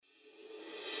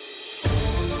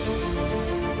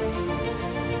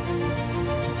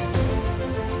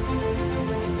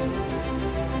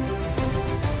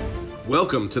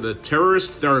Welcome to the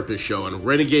Terrorist Therapist Show on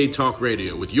Renegade Talk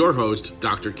Radio with your host,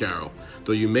 Dr. Carol.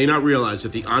 Though you may not realize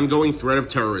that the ongoing threat of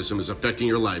terrorism is affecting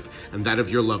your life and that of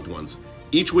your loved ones.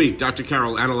 Each week, Dr.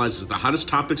 Carol analyzes the hottest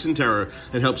topics in terror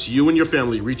and helps you and your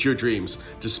family reach your dreams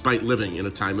despite living in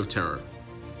a time of terror.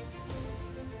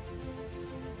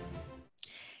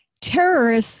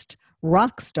 Terrorist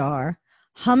rock star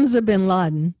Hamza bin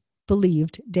Laden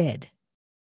believed dead.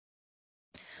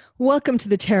 Welcome to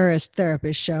the Terrorist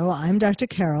Therapist Show. I'm Dr.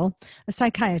 Carol, a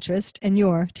psychiatrist and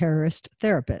your terrorist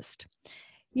therapist.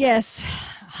 Yes,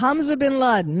 Hamza bin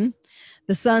Laden,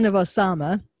 the son of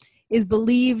Osama, is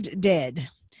believed dead.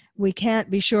 We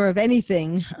can't be sure of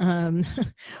anything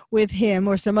with him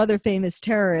or some other famous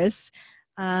terrorists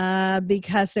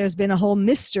because there's been a whole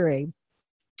mystery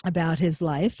about his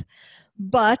life.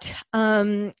 But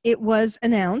it was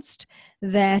announced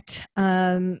that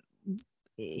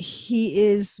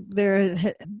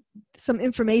some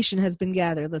information has been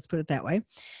gathered, let's put it that way,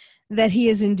 that he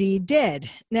is indeed dead.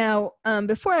 Now,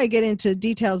 before I get into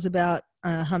details about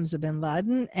Hamza bin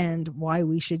Laden and why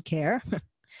we should care,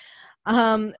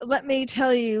 let me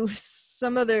tell you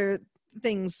some other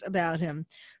things about him.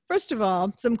 First of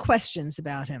all, some questions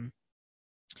about him.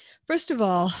 First of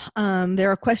all, there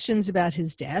are questions about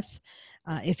his death,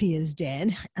 if he is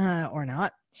dead or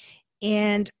not.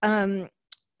 And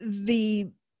the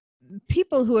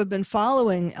people who have been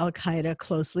following Al-Qaeda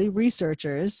closely,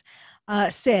 researchers,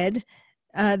 said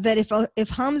that if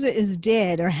Hamza is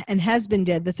dead and has been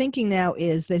dead, the thinking now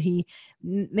is that he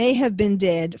may have been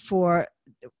dead for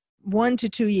 1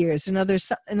 to 2 years. In other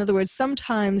words,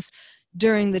 sometimes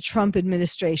during the Trump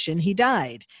administration, he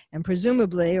died, and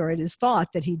presumably, or it is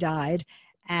thought that he died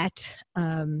at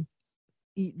the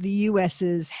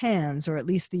U.S.'s hands, or at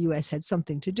least the U.S. had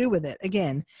something to do with it.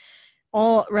 Again,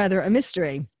 all rather a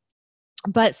mystery.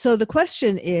 But so the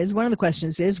question is, one of the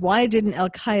questions is, why didn't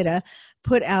Al-Qaeda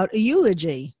put out a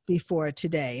eulogy before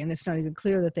today? And it's not even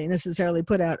clear that they necessarily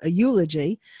put out a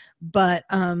eulogy, but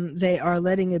they are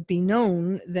letting it be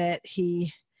known that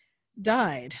he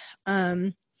died.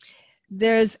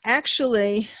 There's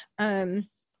actually, it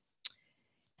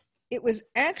was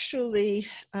actually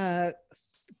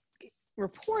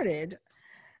reported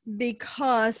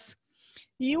because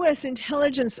U.S.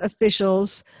 intelligence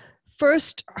officials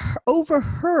first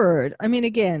overheard. I mean,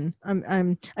 again,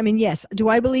 yes. Do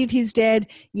I believe he's dead?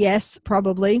 Yes,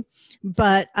 probably,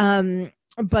 but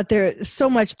there's so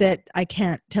much that I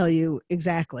can't tell you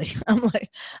exactly. I'm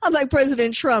like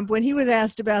President Trump. When he was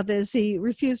asked about this, he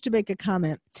refused to make a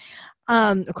comment.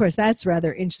 Of course, that's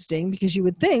rather interesting because you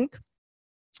would think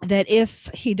that if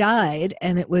he died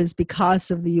and it was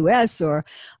because of the U.S. or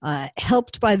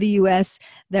helped by the U.S.,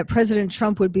 that President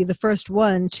Trump would be the first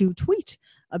one to tweet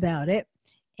about it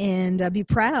and be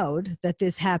proud that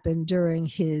this happened during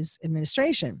his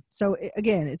administration. So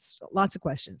again, it's lots of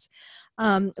questions.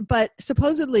 But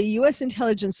supposedly U.S.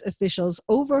 intelligence officials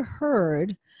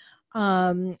overheard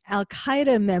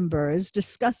Al-Qaeda members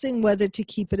discussing whether to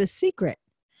keep it a secret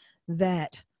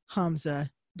that Hamza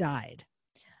died.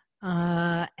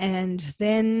 And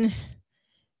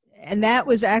that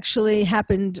was actually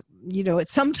happened, at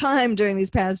some time during these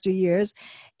past 2 years.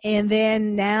 And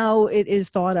then now it is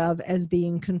thought of as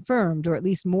being confirmed, or at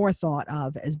least more thought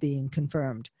of as being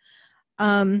confirmed.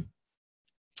 It's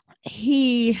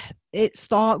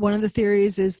thought, one of the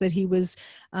theories is that he was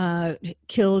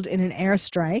killed in an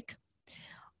airstrike.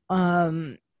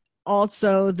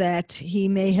 Also that he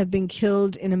may have been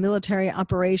killed in a military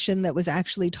operation that was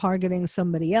actually targeting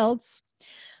somebody else.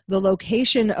 The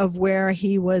location of where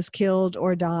he was killed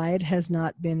or died has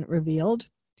not been revealed.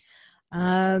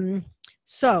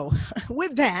 So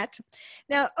with that,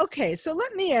 now, okay, so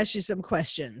let me ask you some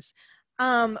questions.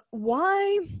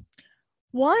 Why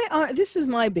this is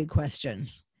my big question,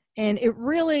 and it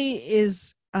really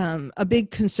is a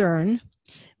big concern.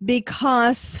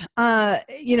 Because,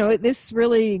 this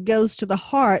really goes to the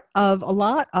heart of a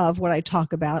lot of what I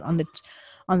talk about on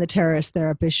the Terrorist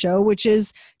Therapist Show, which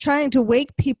is trying to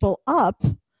wake people up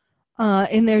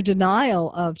in their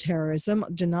denial of terrorism,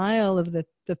 denial of the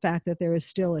fact that there is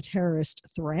still a terrorist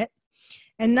threat,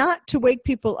 and not to wake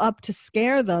people up to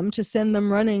scare them, to send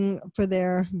them running for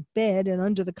their bed and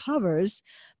under the covers,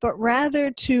 but rather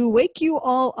to wake you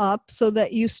all up so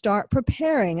that you start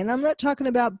preparing. And I'm not talking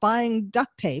about buying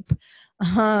duct tape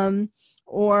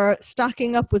or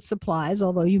stocking up with supplies,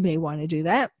 although you may want to do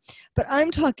that. But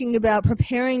I'm talking about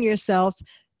preparing yourself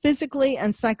physically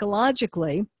and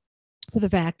psychologically for the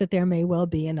fact that there may well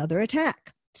be another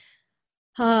attack.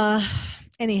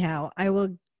 Anyhow,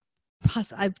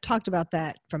 I've talked about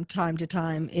that from time to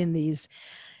time in these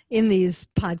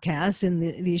podcasts, in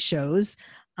these shows.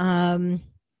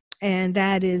 And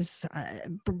that is,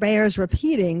 bears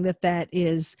repeating that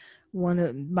is one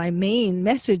of my main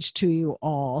message to you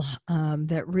all,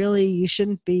 that really you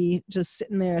shouldn't be just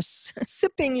sitting there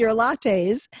sipping your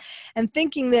lattes and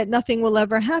thinking that nothing will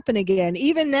ever happen again,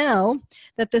 even now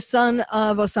that the son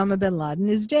of Osama bin Laden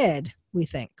is dead, we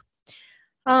think.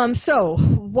 So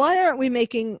why aren't we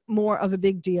making more of a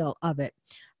big deal of it?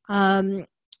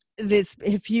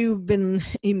 If you've been,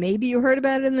 maybe you heard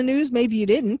about it in the news, maybe you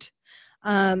didn't.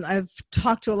 I've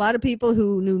talked to a lot of people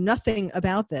who knew nothing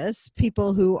about this,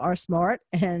 people who are smart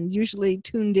and usually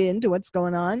tuned in to what's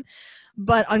going on.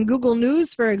 But on Google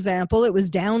News, for example, it was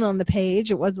down on the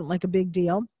page. It wasn't like a big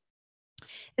deal.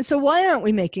 And so why aren't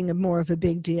we making more of a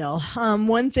big deal?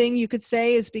 One thing you could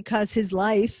say is because his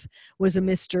life was a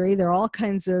mystery. There are all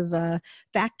kinds of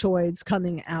factoids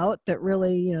coming out that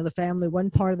really, the family,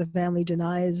 one part of the family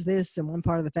denies this and one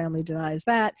part of the family denies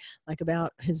that, like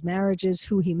about his marriages,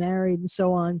 who he married, and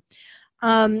so on.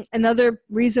 Another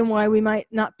reason why we might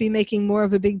not be making more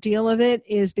of a big deal of it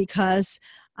is because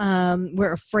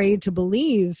we're afraid to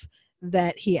believe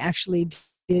that he actually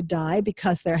did die,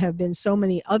 because there have been so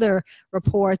many other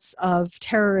reports of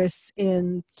terrorists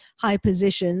in high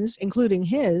positions, including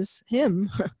him,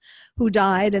 who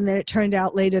died, and then it turned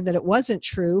out later that it wasn't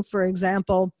true. For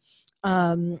example,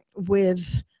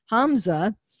 with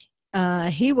Hamza,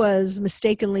 he was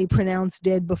mistakenly pronounced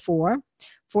dead before.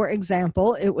 For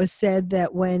example, it was said that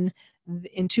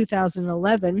in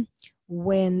 2011,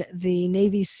 when the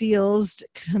Navy SEALs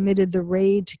committed the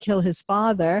raid to kill his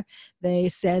father, they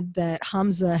said that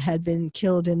Hamza had been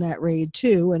killed in that raid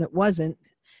too, and it wasn't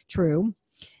true.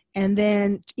 And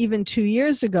then even 2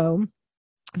 years ago,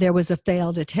 there was a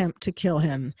failed attempt to kill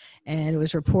him, and it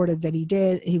was reported that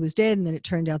he was dead, and then it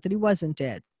turned out that he wasn't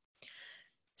dead.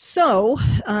 So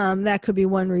that could be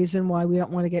one reason why we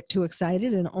don't want to get too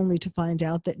excited, and only to find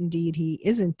out that indeed he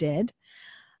isn't dead.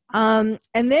 And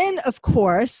then, of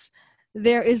course,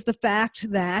 there is the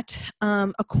fact that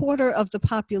a quarter of the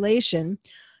population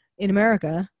in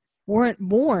America weren't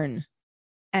born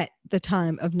at the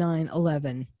time of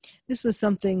 9/11. This was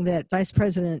something that Vice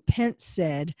President Pence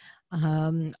said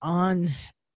in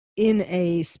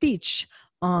a speech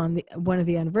on one of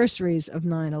the anniversaries of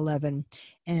 9/11,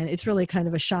 and it's really kind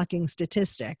of a shocking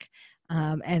statistic.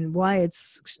 And why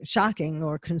it's shocking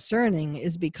or concerning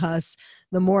is because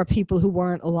the more people who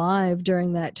weren't alive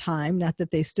during that time, not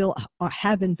that they still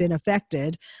haven't been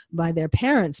affected by their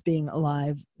parents being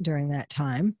alive during that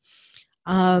time,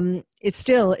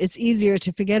 it's easier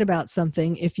to forget about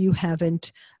something if you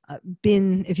haven't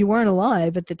if you weren't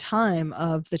alive at the time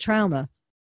of the trauma.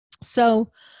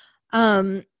 So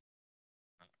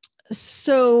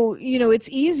it's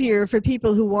easier for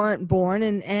people who weren't born,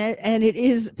 and it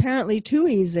is apparently too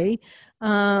easy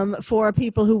for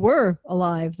people who were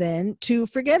alive then to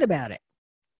forget about it.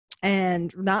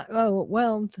 And not,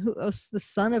 the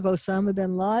son of Osama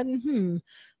bin Laden?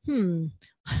 Who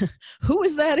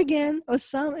was that again?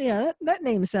 Osama? Yeah, that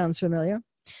name sounds familiar.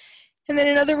 And then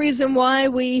another reason why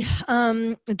we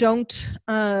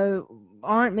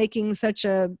aren't making such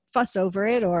a fuss over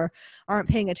it or aren't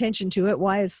paying attention to it,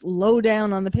 why it's low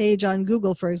down on the page on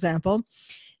Google, for example,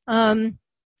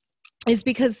 is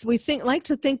because we like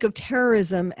to think of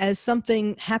terrorism as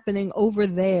something happening over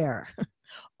there.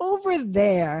 Over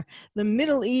there, the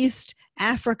Middle East,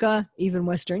 Africa, even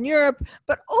Western Europe,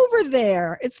 but over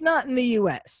there, it's not in the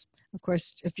U.S. Of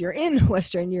course, if you're in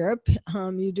Western Europe,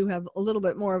 you do have a little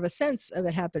bit more of a sense of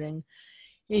it happening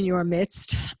in your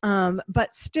midst,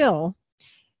 but still,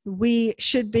 we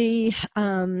should be,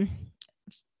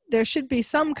 there should be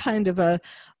some kind of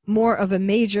more of a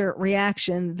major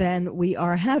reaction than we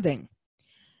are having.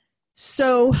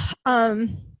 So I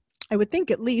would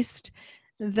think at least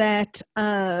that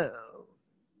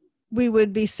we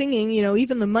would be singing,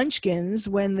 even the Munchkins,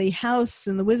 when the house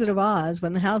in The Wizard of Oz,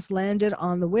 when the house landed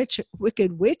on the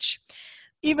wicked witch,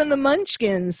 even the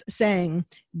Munchkins sang,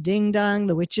 "Ding dong,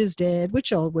 the witch is dead.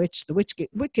 Witch, old witch, the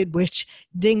wicked witch.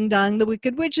 Ding dong, the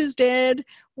wicked witch is dead."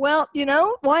 Well,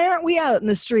 why aren't we out in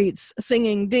the streets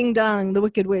singing "Ding dong, the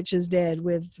wicked witch is dead"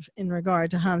 in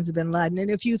regard to Hamza bin Laden? And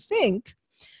if you think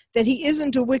that he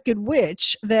isn't a wicked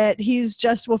witch, that he's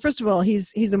just, well, first of all,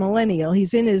 he's a millennial.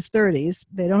 He's in his 30s.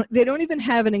 They don't even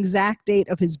have an exact date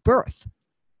of his birth.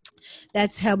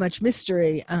 That's how much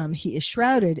mystery he is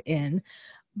shrouded in.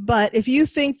 But if you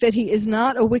think that he is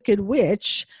not a wicked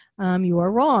witch, you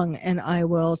are wrong. And I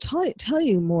will tell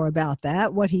you more about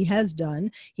that, what he has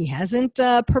done. He hasn't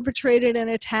perpetrated an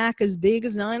attack as big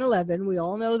as 9/11. We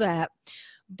all know that.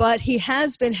 But he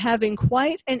has been having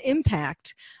quite an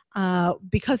impact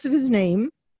because of his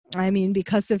name, I mean,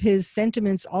 because of his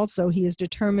sentiments also, he is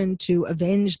determined to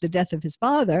avenge the death of his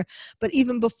father. But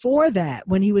even before that,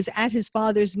 when he was at his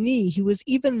father's knee, he was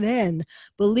even then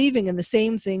believing in the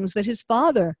same things that his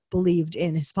father believed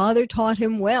in. His father taught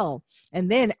him well. And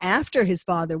then after his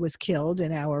father was killed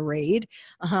in our raid,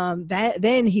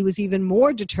 then he was even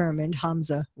more determined,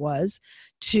 Hamza was,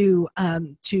 to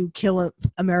kill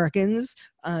Americans,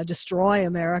 destroy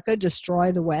America,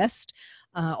 destroy the West,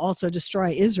 also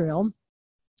destroy Israel.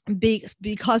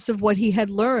 Because of what he had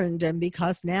learned, and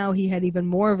because now he had even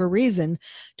more of a reason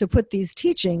to put these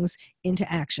teachings into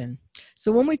action.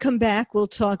 So when we come back, we'll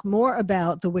talk more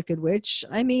about the Wicked Witch.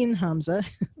 I mean, Hamza.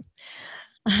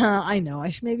 I know.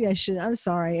 Maybe I should. I'm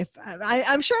sorry if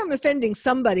I'm sure I'm offending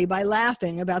somebody by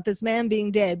laughing about this man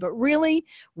being dead. But really,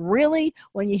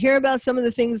 when you hear about some of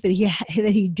the things that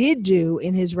he did do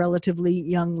in his relatively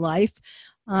young life,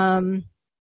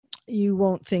 you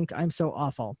won't think I'm so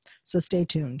awful. So stay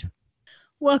tuned.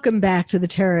 Welcome back to the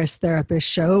Terrorist Therapist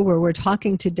Show, where we're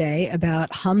talking today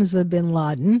about Hamza bin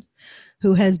Laden,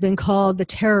 who has been called the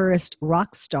terrorist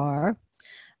rock star.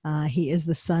 He is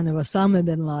the son of Osama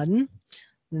bin Laden,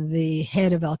 the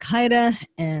head of Al-Qaeda,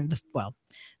 and the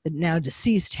now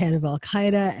deceased head of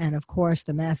Al-Qaeda, and of course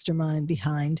the mastermind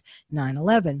behind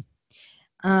 9/11.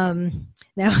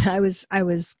 Now I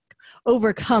was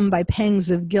overcome by pangs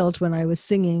of guilt when I was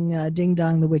singing Ding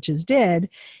Dong, the Witch is Dead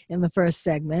in the first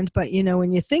segment. But, you know,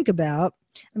 when you think about,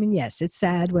 I mean, yes, it's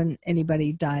sad when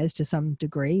anybody dies to some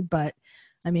degree, but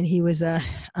I mean, he was a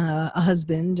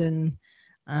husband and,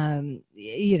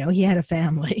 you know, he had a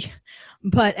family.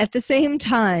 But at the same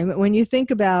time, when you think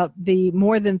about the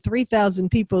more than 3,000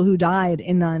 people who died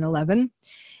in 9/11,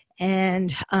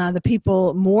 and the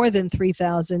people, more than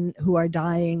 3,000 who are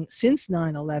dying since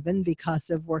 9/11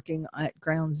 because of working at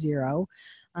Ground Zero,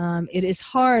 it is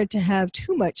hard to have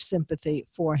too much sympathy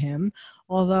for him,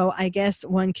 although I guess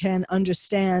one can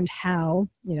understand how,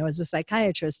 you know, as a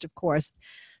psychiatrist, of course,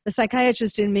 the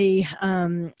psychiatrist in me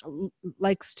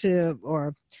likes to,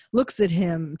 or looks at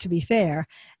him, to be fair,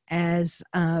 as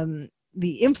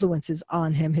the influences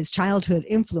on him, his childhood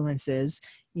influences,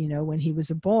 you know, when he was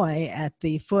a boy at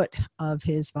the foot of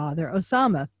his father,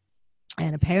 Osama.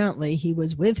 And apparently he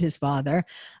was with his father,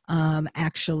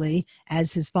 actually,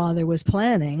 as his father was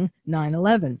planning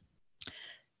 9/11.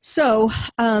 So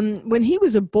when he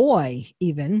was a boy,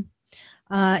 even,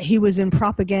 he was in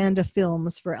propaganda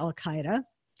films for Al-Qaeda.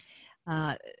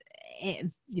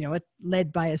 You know,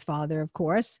 led by his father, of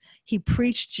course. He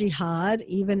preached jihad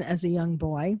even as a young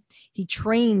boy. He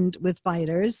trained with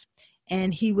fighters,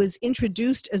 and he was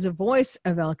introduced as a voice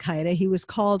of Al-Qaeda. He was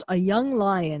called a young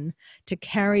lion to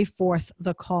carry forth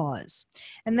the cause.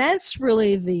 And that's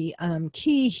really the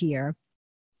key here.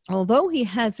 Although he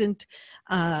hasn't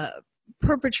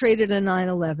perpetrated a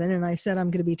 9/11, and I said I'm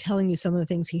going to be telling you some of the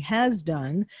things he has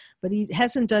done, but he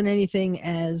hasn't done anything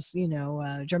as, you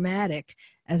know, dramatic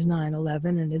as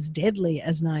 9/11 and as deadly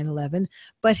as 9/11.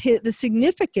 But the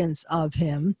significance of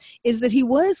him is that he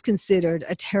was considered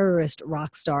a terrorist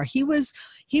rock star. He was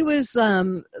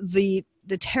the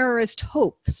terrorist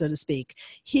hope, so to speak.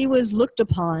 He was looked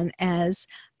upon as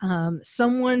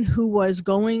someone who was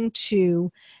going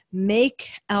to make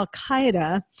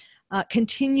Al-Qaeda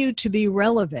continue to be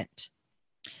relevant.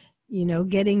 You know,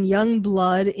 getting young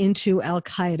blood into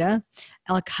Al-Qaeda.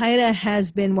 Al-Qaeda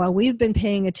has been, while we've been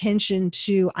paying attention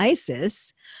to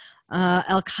ISIS,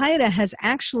 Al-Qaeda has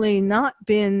actually not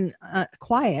been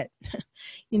quiet.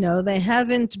 You know, they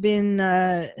haven't been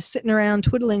sitting around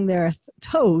twiddling their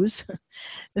toes.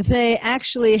 They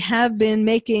actually have been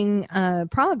making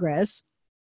progress,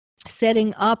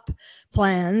 setting up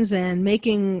plans and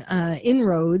making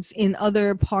inroads in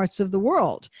other parts of the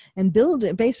world and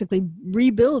basically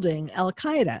rebuilding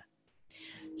Al-Qaeda.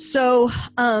 So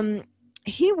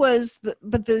he was,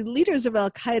 but the leaders of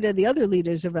Al-Qaeda, the other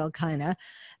leaders of Al-Qaeda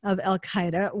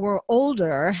were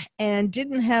older and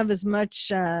didn't have as much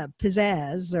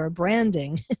pizzazz or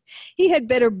branding. He had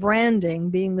better branding,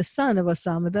 being the son of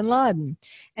Osama bin Laden.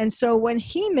 And so when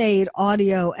he made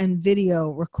audio and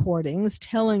video recordings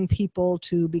telling people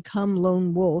to become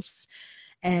lone wolves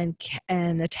and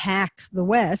attack the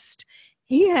West,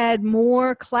 he had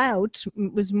more clout,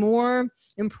 was more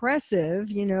impressive,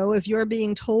 you know, if you're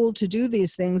being told to do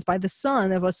these things by the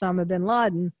son of Osama bin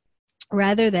Laden,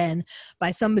 rather than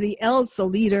by somebody else, a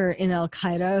leader in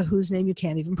Al-Qaeda whose name you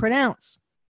can't even pronounce.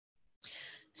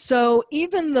 So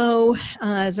even though,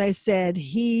 as I said,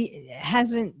 he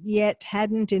hadn't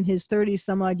in his 30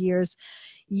 some odd years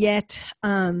yet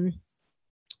done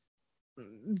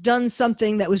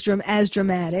something that was as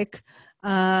dramatic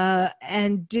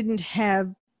and didn't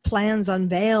have plans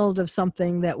unveiled of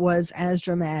something that was as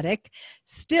dramatic.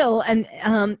 Still, and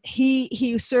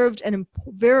he served a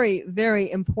very,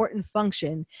 very important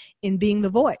function in being the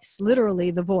voice,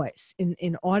 literally the voice,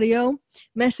 in audio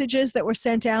messages that were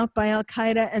sent out by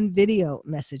Al-Qaeda and video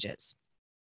messages.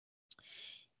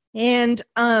 And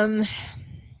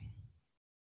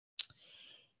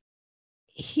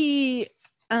he,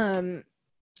 let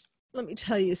me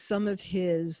tell you some of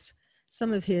his,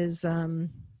 one of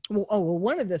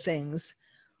the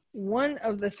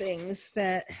things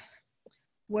that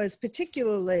was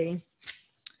particularly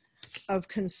of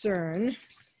concern,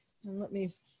 and let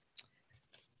me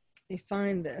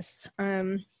find this.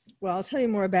 Well, I'll tell you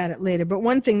more about it later, but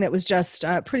one thing that was just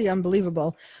pretty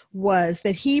unbelievable was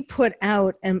that he put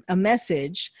out a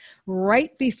message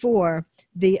right before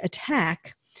the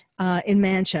attack in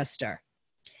Manchester.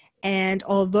 And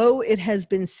although it has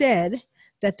been said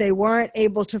that they weren't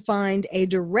able to find a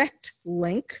direct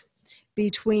link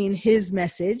between his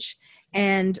message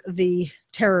and the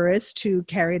terrorists who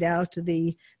carried out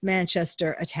the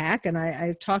Manchester attack, and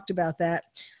I've talked about that,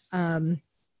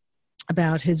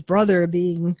 about his brother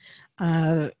being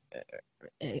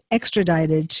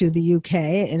extradited to the UK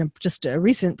in just a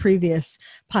recent previous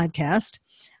podcast.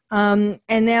 And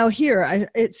now here,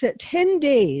 it's at 10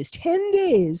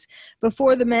 days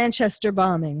before the Manchester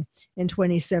bombing in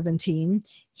 2017,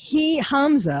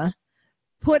 Hamza,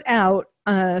 put out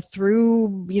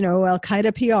through,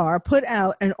 Al-Qaeda PR, put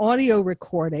out an audio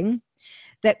recording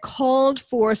that called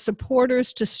for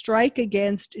supporters to strike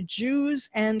against Jews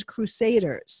and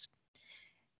crusaders.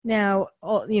 Now,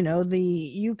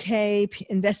 the UK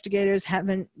investigators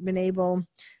haven't been able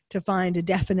to find a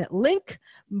definite link,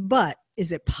 but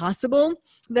is it possible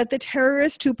that the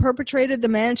terrorist who perpetrated the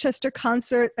Manchester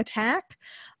concert attack,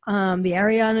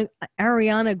 the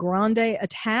Ariana Grande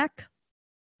attack,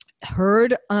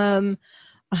 heard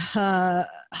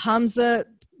Hamza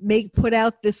put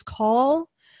out this call?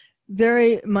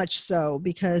 Very much so,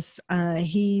 because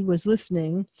he was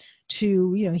listening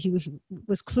to, he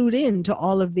was clued in to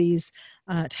all of these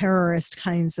terrorist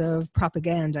kinds of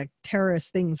propaganda,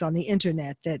 terrorist things on the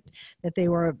internet that they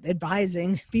were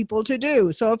advising people to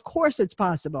do. So of course it's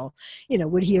possible.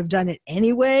 Would he have done it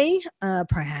anyway?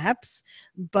 Perhaps.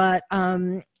 But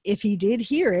if he did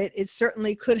hear it, it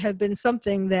certainly could have been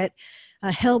something that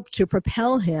helped to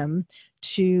propel him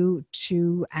to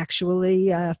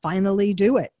actually finally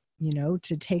do it,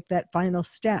 to take that final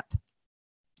step.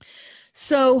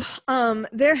 So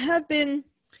there have been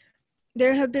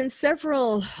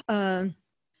several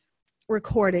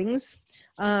recordings,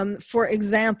 for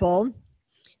example,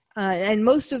 and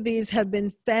most of these have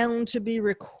been found to be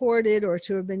recorded or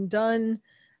to have been done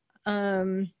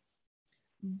in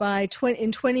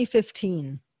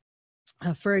 2015.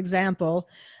 For example,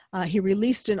 he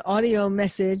released an audio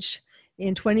message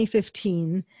in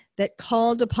 2015 that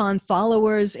called upon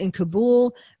followers in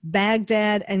Kabul,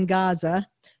 Baghdad, and Gaza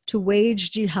to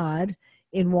wage jihad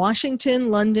in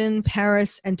Washington, London,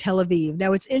 Paris, and Tel Aviv.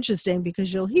 Now, it's interesting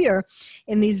because you'll hear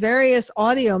in these various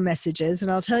audio messages,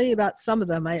 and I'll tell you about some of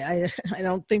them. I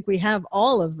don't think we have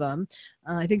all of them.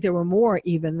 I think there were more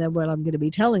even than what I'm going to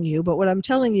be telling you, but what I'm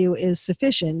telling you is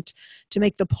sufficient to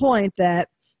make the point that,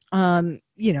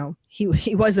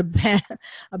 he was a bad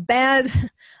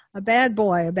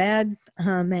boy, a bad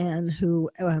man who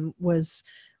was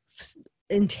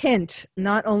intent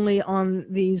not only on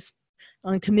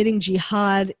committing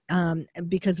jihad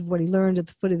because of what he learned at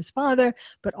the foot of his father,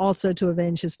 but also to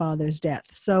avenge his father's death.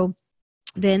 So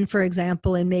then, for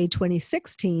example, in May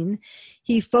 2016,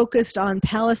 he focused on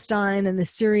Palestine and the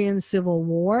Syrian civil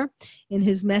war in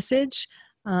his message.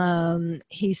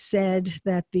 He said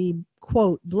that the,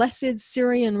 quote, blessed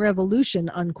Syrian revolution,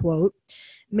 unquote,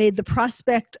 made the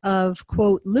prospect of,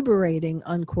 quote, liberating,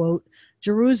 unquote,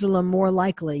 Jerusalem more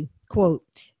likely. Quote,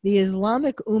 the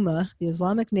Islamic Ummah, the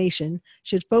Islamic nation,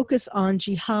 should focus on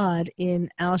jihad in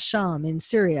al-Sham in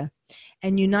Syria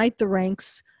and unite the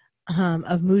ranks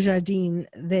of mujahideen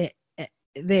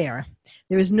there.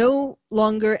 There is no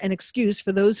longer an excuse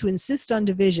for those who insist on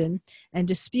division and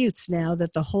disputes now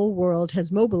that the whole world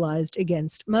has mobilized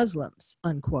against Muslims,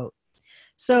 unquote.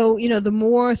 So, the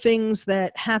more things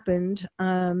that happened,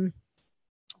 the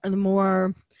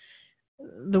more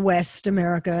the West,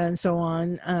 America, and so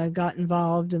on got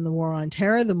involved in the war on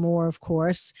terror, the more, of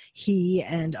course, he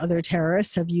and other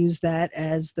terrorists have used that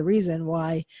as the reason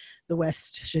why the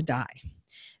West should die.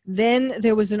 Then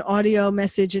there was an audio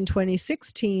message in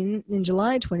 2016, in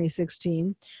July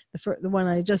 2016. The one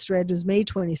I just read was May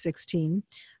 2016,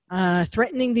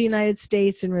 threatening the United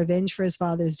States in revenge for his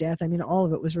father's death. I mean, all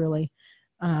of it was really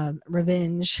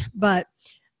revenge. But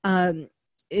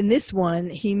in this one,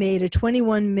 he made a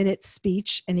 21-minute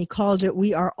speech, and he called it,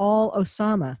 "We Are All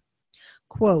Osama."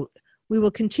 Quote, "We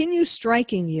will continue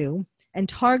striking you and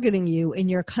targeting you in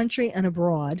your country and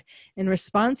abroad in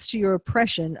response to your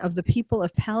oppression of the people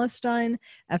of Palestine,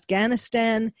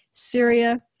 Afghanistan,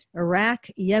 Syria, Iraq,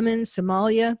 Yemen,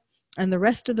 Somalia, and the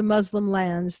rest of the Muslim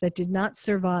lands that did not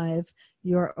survive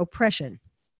your oppression.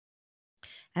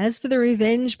 As for the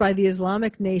revenge by the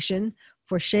Islamic nation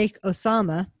for Sheikh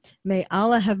Osama, may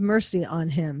Allah have mercy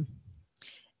on him.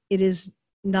 It is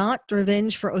not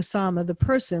revenge for Osama, the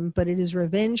person, but it is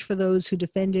revenge for those who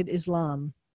defended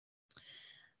Islam."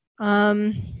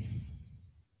 Then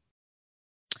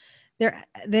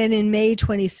in May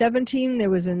 2017,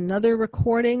 there was another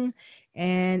recording,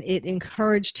 and it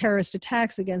encouraged terrorist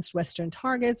attacks against Western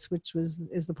targets, which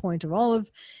is the point of all of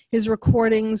his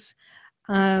recordings.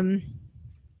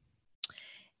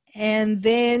 And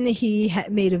then he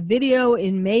made a video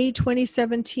in May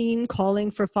 2017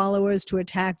 calling for followers to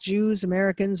attack Jews,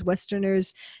 Americans,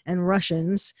 Westerners, and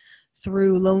Russians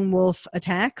through lone wolf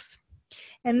attacks.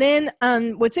 And then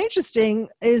what's interesting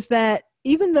is that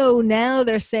even though now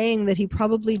they're saying that he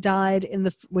probably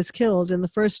was killed in the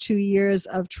first 2 years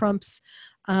of Trump's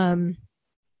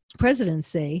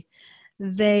presidency,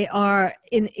 they are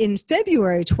in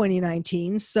February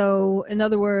 2019. So in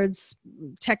other words,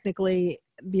 technically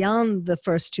beyond the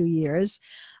first 2 years,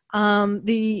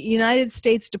 the United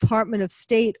States Department of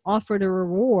State offered a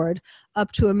reward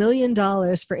up to $1 million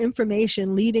for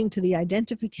information leading to the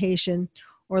identification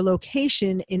or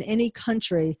location in any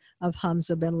country of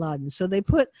Hamza bin Laden. So they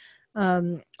put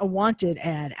a wanted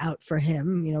ad out for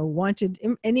him, wanted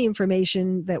any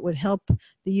information that would help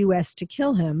the U.S. to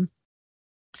kill him.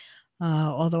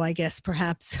 Although I guess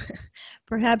perhaps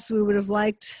we would have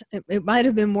liked, it might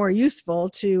have been more useful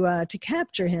to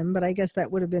capture him, but I guess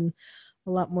that would have been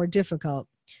a lot more difficult.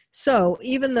 So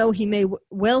even though he may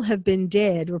well have been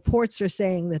dead, reports are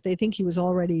saying that they think he was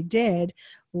already dead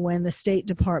when the State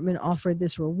Department offered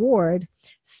this reward.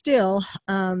 Still,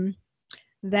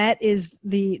 that is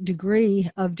the degree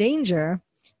of danger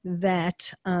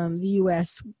that the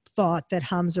U.S. thought that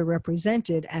Hamza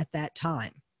represented at that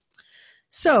time.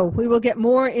 So we will get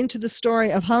more into the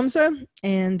story of Hamza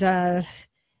and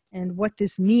what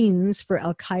this means for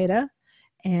Al-Qaeda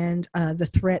and the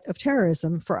threat of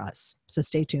terrorism for us. So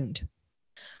stay tuned.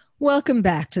 Welcome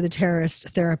back to the Terrorist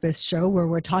Therapist Show, where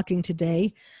we're talking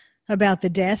today about the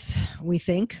death, we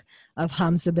think, of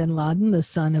Hamza bin Laden, the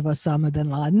son of Osama bin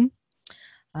Laden,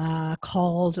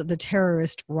 called the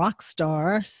terrorist rock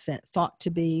star, thought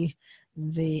to be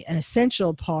an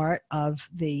essential part of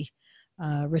the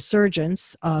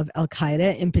resurgence of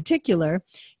Al-Qaeda. In particular,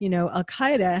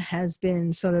 Al-Qaeda has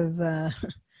been sort of, I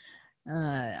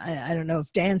don't know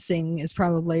if dancing is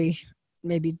probably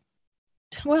maybe,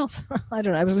 well, I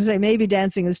don't know. I was going to say maybe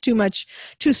dancing is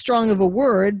too strong of a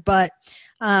word, but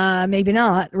maybe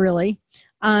not really.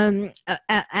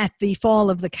 At the fall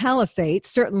of the caliphate,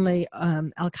 certainly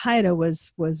Al-Qaeda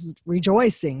was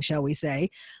rejoicing, shall we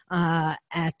say,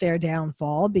 at their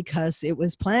downfall, because it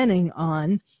was planning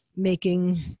on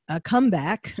making a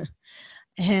comeback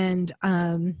and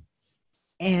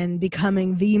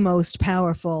becoming the most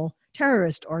powerful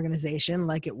terrorist organization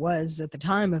like it was at the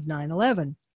time of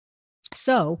 9/11.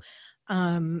 So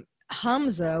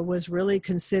Hamza was really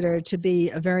considered to be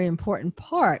a very important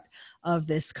part of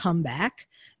this comeback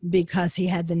because he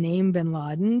had the name bin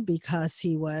Laden, because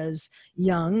he was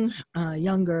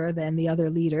younger than the other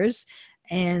leaders,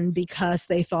 and because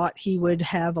they thought he would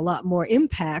have a lot more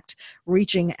impact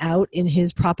reaching out in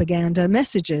his propaganda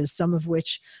messages, some of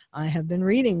which I have been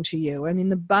reading to you. I mean,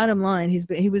 the bottom line,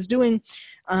 he was doing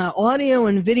audio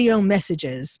and video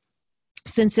messages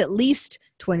since at least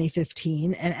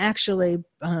 2015, and actually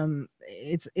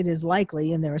it is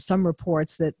likely, and there are some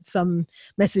reports that some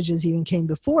messages even came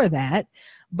before that,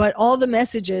 but all the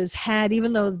messages had,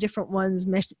 even though different ones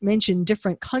mentioned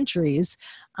different countries,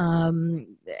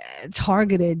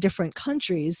 targeted different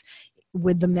countries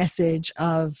with the message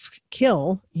of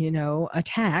kill,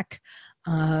 attack,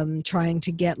 trying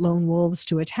to get lone wolves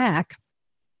to attack.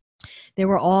 They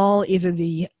were all either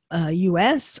the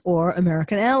U.S. or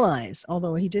American allies,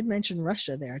 although he did mention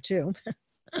Russia there too.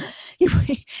 He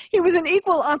was an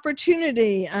equal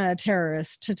opportunity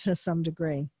terrorist to some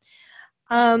degree.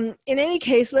 In any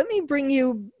case, let me bring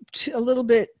you a little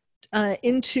bit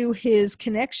into his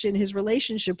connection, his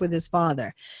relationship with his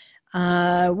father,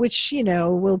 which,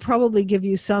 will probably give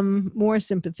you some more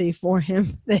sympathy for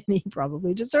him than he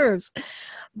probably deserves.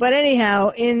 But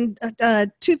anyhow, in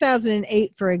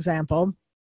 2008, for example,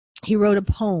 he wrote a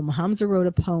poem. Hamza wrote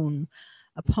a poem,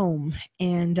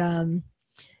 and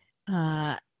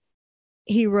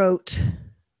he wrote,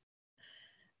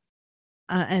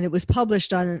 and it was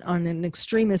published on an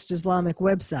extremist Islamic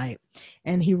website,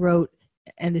 and he wrote,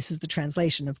 and this is the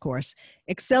translation, of course,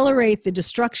 accelerate the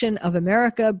destruction of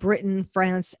America, Britain,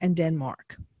 France, and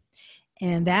Denmark.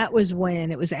 And that was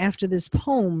when, it was after this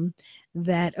poem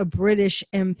that a British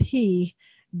MP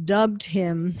dubbed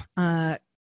Hamza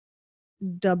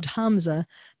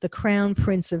the Crown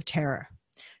Prince of Terror.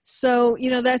 So,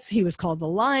 he was called the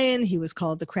Lion, he was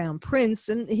called the Crown Prince,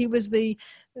 and he was the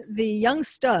young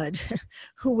stud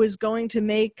who was going to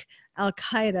make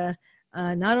Al-Qaeda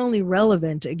not only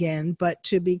relevant again, but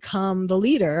to become the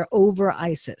leader over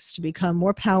ISIS, to become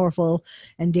more powerful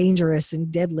and dangerous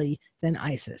and deadly than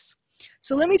ISIS.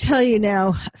 So let me tell you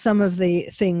now some of the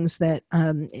things that,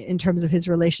 in terms of his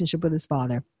relationship with his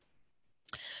father.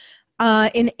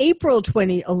 In April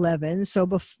 2011, so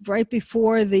right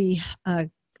before the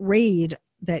raid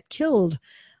that killed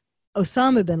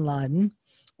Osama bin Laden,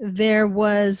 there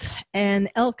was an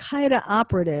Al-Qaeda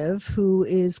operative who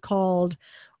is called,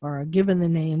 or given the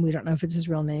name, we don't know if it's his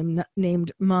real name,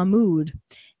 named Mahmoud.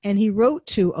 And he wrote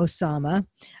to Osama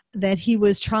that he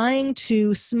was trying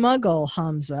to smuggle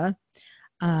Hamza,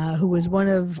 who was one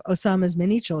of Osama's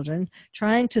many children,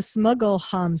 trying to smuggle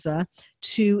Hamza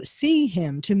to see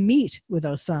him, to meet with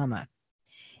Osama.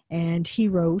 And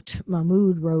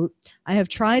Mahmoud wrote, I have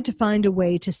tried to find a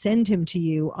way to send him to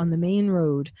you on the main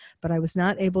road, but I was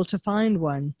not able to find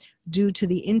one due to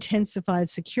the intensified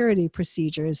security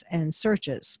procedures and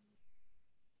searches.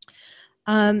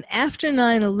 After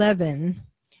 9/11,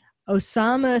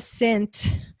 Osama sent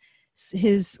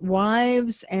his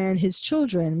wives and his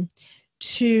children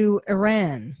to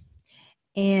Iran.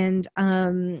 And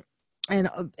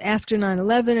after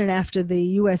 9/11 and after the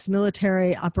U.S.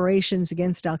 military operations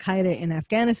against Al-Qaeda in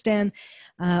Afghanistan,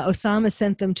 Osama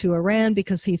sent them to Iran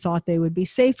because he thought they would be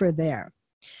safer there.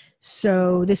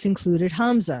 So this included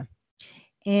Hamza.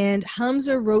 And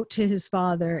Hamza wrote to his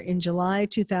father in July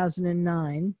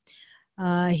 2009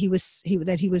 that he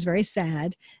was very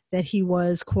sad that he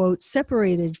was, quote,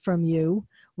 separated from you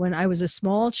when I was a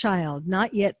small child,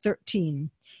 not yet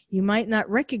 13. You might not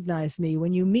recognize me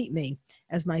when you meet me,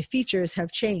 as my features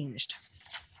have changed.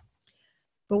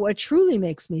 But what truly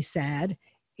makes me sad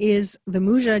is the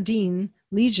Mujahideen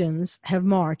legions have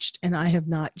marched and I have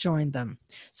not joined them.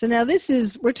 So now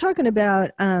we're talking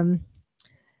about,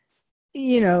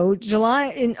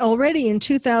 already in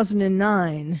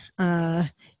 2009,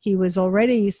 he was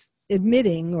already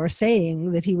admitting or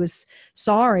saying that he was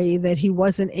sorry that he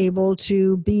wasn't able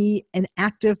to be an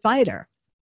active fighter.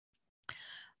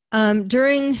 And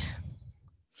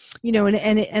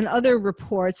other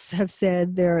reports have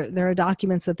said there are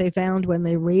documents that they found when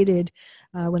they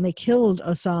killed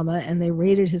Osama and they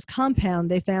raided his compound.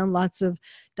 They found lots of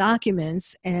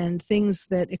documents and things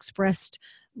that expressed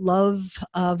love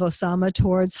of Osama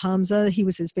towards Hamza. He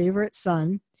was his favorite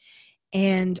son.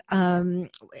 And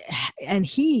Osama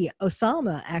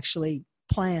actually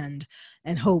planned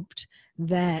and hoped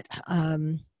that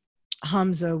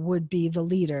Hamza would be the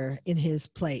leader in his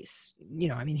place. He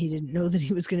didn't know that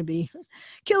he was going to be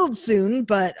killed soon,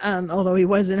 but although he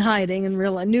was in hiding and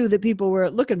knew that people were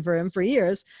looking for him for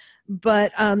years,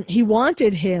 but he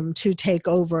wanted him to take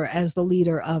over as the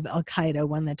leader of Al-Qaeda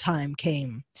when the time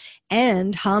came.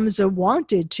 And Hamza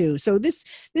wanted to. So this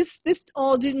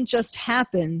all didn't just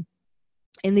happen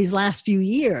in these last few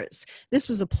years. This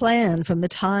was a plan from the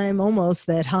time almost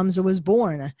that Hamza was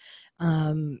born,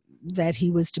 that he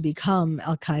was to become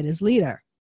Al-Qaeda's leader.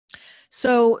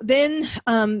 So then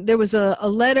there was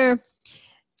another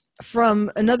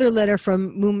letter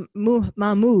from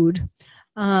Mahmoud,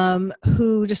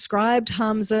 who described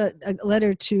Hamza, a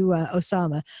letter to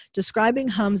Osama, describing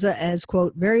Hamza as,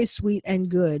 quote, very sweet and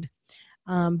good.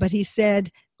 But he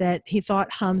said that he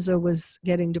thought Hamza was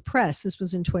getting depressed. This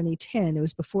was in 2010. It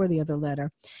was before the other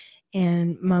letter.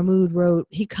 And Mahmoud wrote,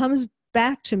 he comes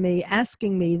back to me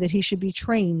asking me that he should be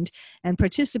trained and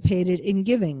participated in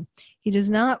giving. He does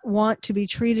not want to be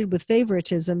treated with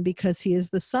favoritism because he is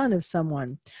the son of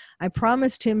someone. I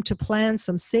promised him to plan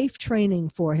some safe training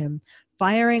for him,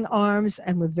 firing arms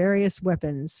and with various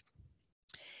weapons.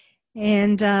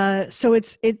 And so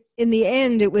in the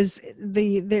end, it was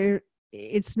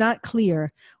it's not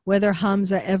clear whether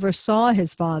Hamza ever saw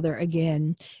his father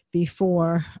again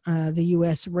before the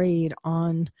U.S. raid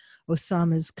on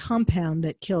Osama's compound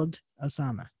that killed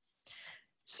Osama.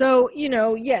 So,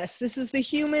 yes, this is the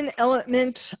human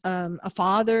element, a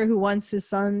father who wants his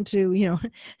son to,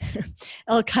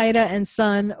 Al-Qaeda and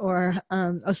son, or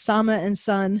Osama and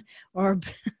son, or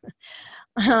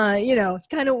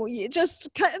kind of just,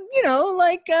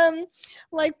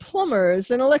 like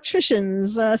plumbers and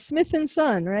electricians, Smith and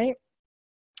Son, right?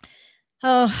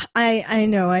 Oh, I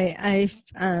know.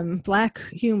 Black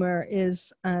humor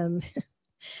is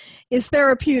is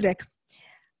therapeutic.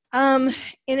 In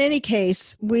any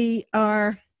case, we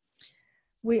are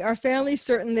fairly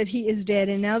certain that he is dead,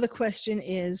 and now the question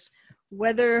is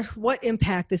what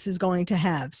impact this is going to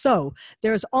have. So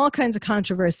there's all kinds of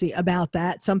controversy about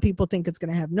that. Some people think it's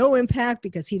going to have no impact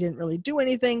because he didn't really do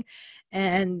anything,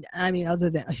 and I mean, other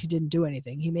than he didn't do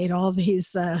anything, he made all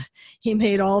these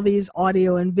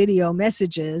audio and video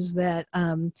messages that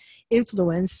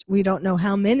influenced, we don't know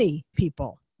how many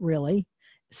people, really.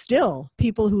 Still,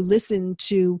 people who listen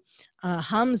to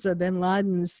Hamza bin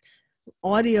Laden's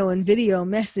audio and video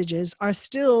messages are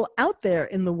still out there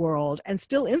in the world and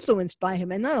still influenced by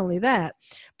him. And not only that,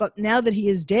 but now that he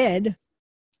is dead,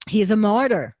 he is a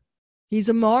martyr. He's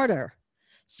a martyr.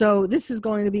 So this is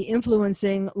going to be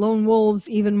influencing lone wolves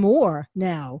even more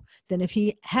now than if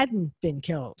he hadn't been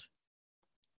killed.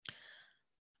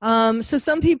 So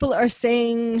some people are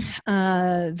saying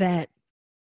that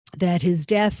his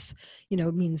death,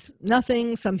 means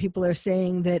nothing. Some people are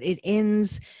saying that it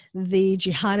ends the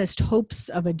jihadist hopes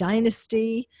of a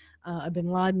dynasty, a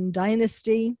bin Laden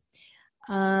dynasty.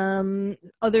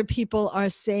 Other people are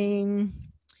saying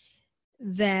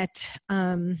that,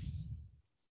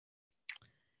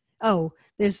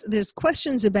 there's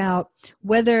questions about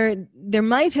whether he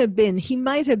might have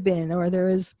been, or there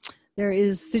is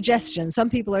suggestion. Some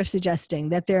people are suggesting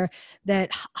that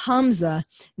Hamza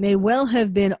may well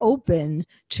have been open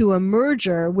to a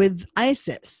merger with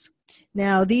ISIS.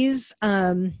 Now, these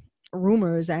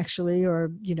rumors, actually,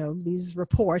 or these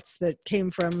reports that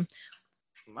came from,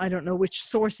 I don't know which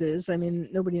sources. I mean,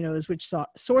 nobody knows which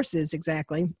sources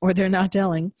exactly, or they're not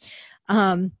telling.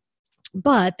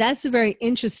 But that's a very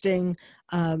interesting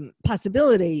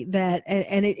possibility that,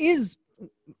 and it is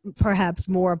perhaps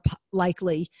more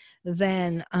likely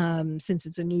than, since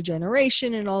it's a new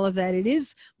generation and all of that, it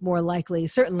is more likely,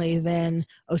 certainly, than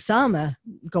Osama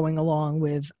going along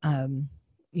with,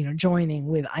 joining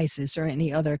with ISIS or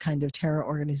any other kind of terror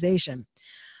organization.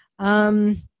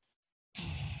 I'm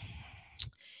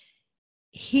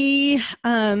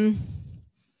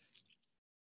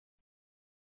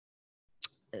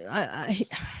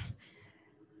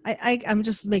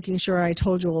just making sure I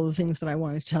told you all the things that I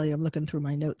wanted to tell you. I'm looking through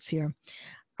my notes here.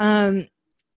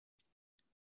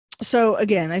 So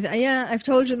again, I've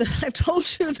told you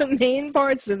the main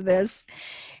parts of this,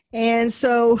 and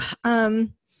so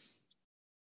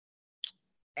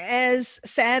as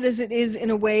sad as it is in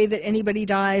a way that anybody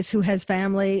dies who has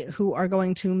family who are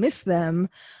going to miss them,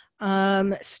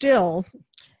 still,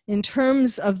 in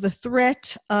terms of the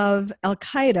threat of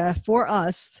Al-Qaeda for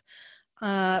us.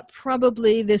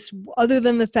 Probably this, other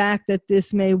than the fact that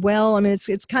this may well,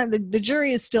 it's kind of, the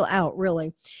jury is still out,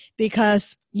 really,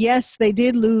 because yes, they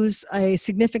did lose a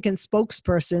significant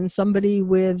spokesperson, somebody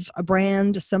with a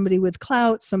brand, somebody with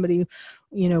clout, somebody,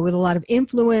 with a lot of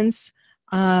influence.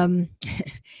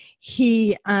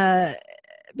 He,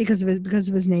 because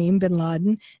of his name, Bin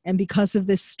Laden, and because of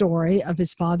this story of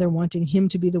his father wanting him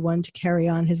to be the one to carry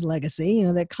on his legacy,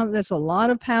 that's a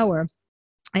lot of power.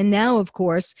 And now, of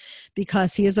course,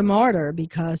 because he is a martyr,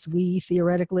 because we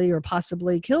theoretically or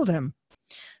possibly killed him.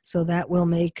 So that will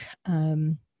make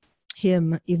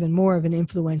him even more of an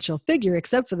influential figure,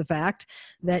 except for the fact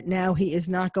that now he is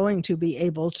not going to be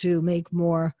able to make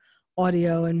more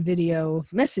audio and video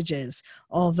messages.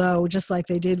 Although, just like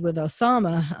they did with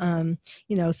Osama,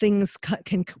 things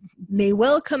may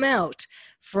well come out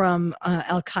from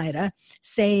Al-Qaeda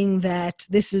saying that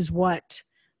this is what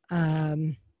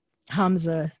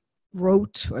Hamza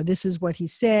wrote, or this is what he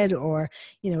said, or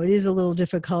it is a little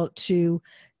difficult to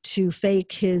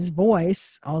fake his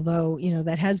voice, although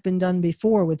that has been done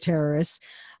before with terrorists.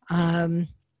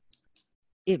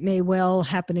 It may well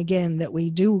happen again that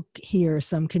we do hear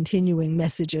some continuing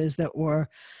messages that were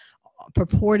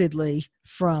purportedly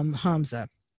from Hamza.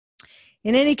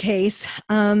 In any case,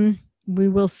 we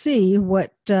will see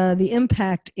what the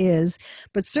impact is,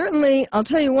 but certainly I'll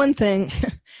tell you one thing.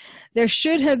 There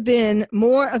should have been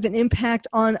more of an impact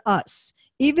on us,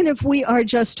 even if we are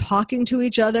just talking to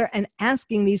each other and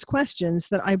asking these questions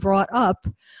that I brought up.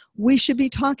 We should be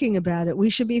talking about it. We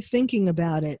should be thinking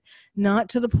about it, not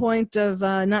to the point of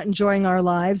not enjoying our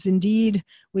lives. Indeed,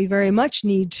 we very much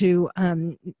need to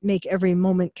make every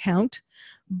moment count,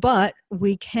 but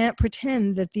we can't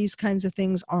pretend that these kinds of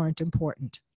things aren't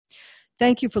important.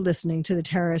 Thank you for listening to the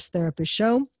Terrorist Therapist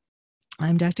Show.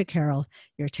 I'm Dr. Carol,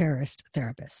 your terrorist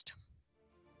therapist.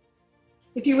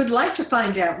 If you would like to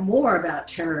find out more about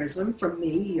terrorism from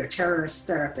me, your terrorist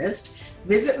therapist,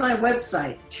 visit my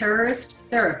website,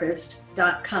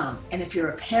 terroristtherapist.com. And if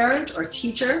you're a parent or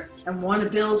teacher and want to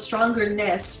build stronger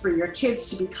nests for your kids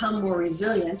to become more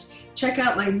resilient, check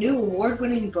out my new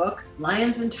award-winning book,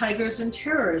 Lions and Tigers and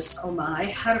Terrorists, Oh My,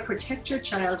 How to Protect Your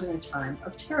Child in a Time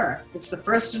of Terror. It's the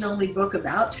first and only book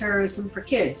about terrorism for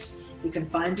kids. You can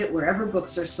find it wherever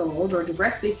books are sold or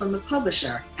directly from the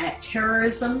publisher at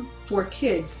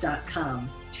terrorismforkids.com.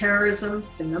 Terrorism,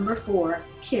 the number 4,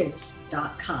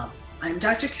 kids.com. I'm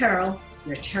Dr. Carol,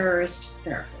 your terrorist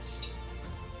therapist.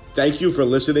 Thank you for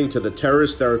listening to the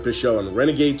Terrorist Therapist Show on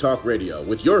Renegade Talk Radio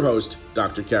with your host,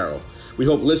 Dr. Carol. We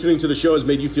hope listening to the show has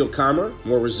made you feel calmer,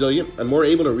 more resilient, and more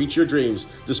able to reach your dreams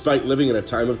despite living in a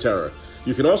time of terror.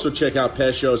 You can also check out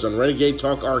past shows on Renegade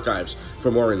Talk Archives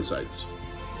for more insights.